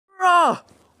Bruh!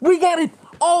 We get it!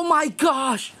 Oh my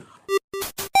gosh!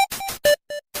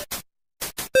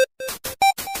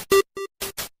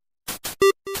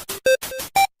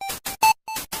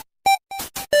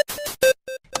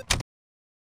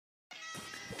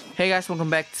 Hey guys,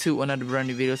 welcome back to another brand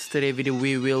new video. Today video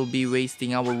we will be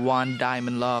wasting our 1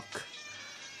 diamond lock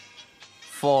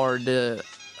for the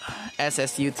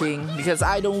SSU thing because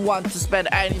I don't want to spend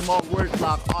any more word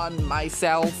lock on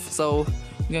myself. So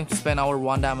we're going to spend our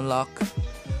 1 diamond lock.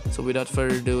 So without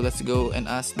further ado, let's go and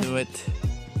ask Knuet.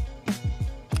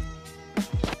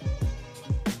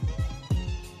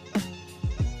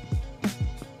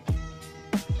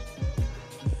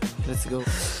 Let's go.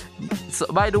 So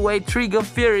by the way,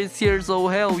 TriggerFear is here, so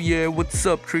hell yeah, what's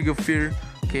up TriggerFear?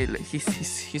 Okay,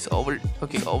 he's over.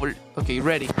 Okay,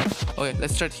 ready. Okay,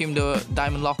 let's start him the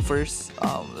diamond lock first.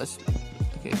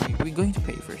 Okay, we're going to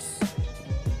pay first.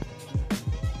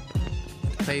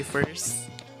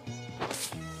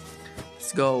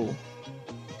 Let's go.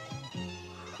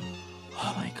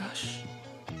 Oh my gosh,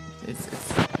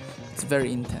 it's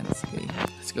very intense. Okay,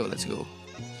 let's go.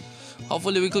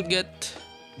 Hopefully we could get.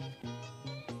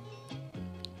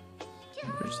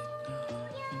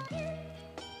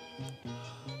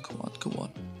 Come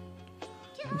on.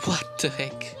 What the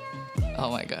heck? Oh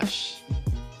my gosh.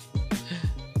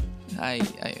 I'm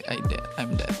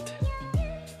dead.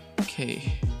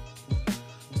 Okay.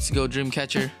 Let's go,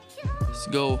 DREAMCATCHER. Let's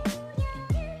go. Oh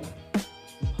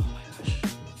my gosh.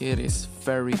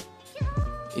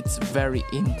 It's very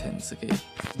intense, okay?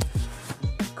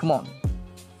 Come on.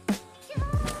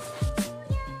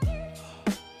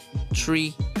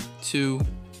 3, 2,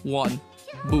 1,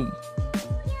 boom.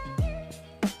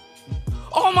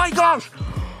 Oh my gosh!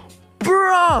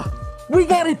 Bruh! We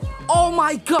get it! Oh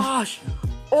my gosh!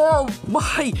 Oh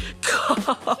my god!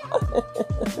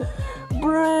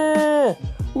 Bruh!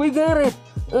 We get it!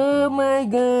 Oh my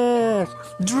gosh!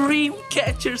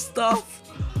 DREAMCATCHER stuff!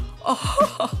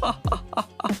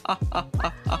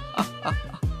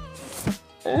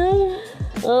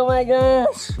 Oh my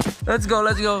gosh! Let's go!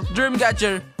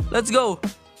 DREAMCATCHER! Let's go!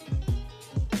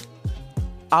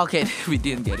 Okay, we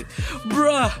didn't get it.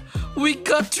 Bruh! We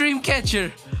got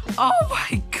DREAMCATCHER! Oh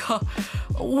my god!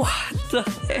 What the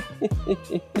heck?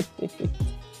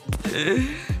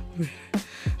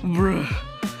 Bruh!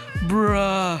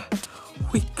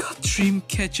 We got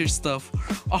DREAMCATCHER stuff.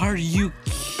 Are you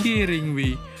kidding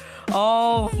me?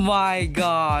 Oh my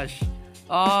gosh!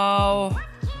 Oh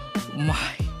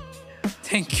my!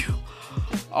 Thank you.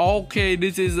 Okay,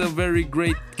 this is a very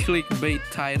great clickbait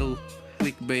title.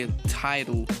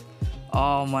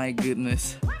 Oh my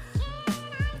goodness.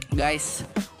 Guys,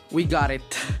 we got it.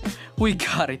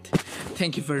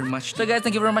 Thank you very much. So guys,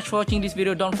 thank you very much for watching this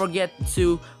video. Don't forget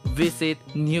to visit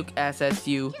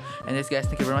NUKESSU. And yes guys,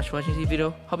 thank you very much for watching this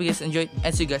video. Hope you guys enjoyed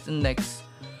and see you guys in the next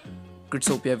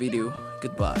Growtopia video.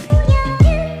 Goodbye.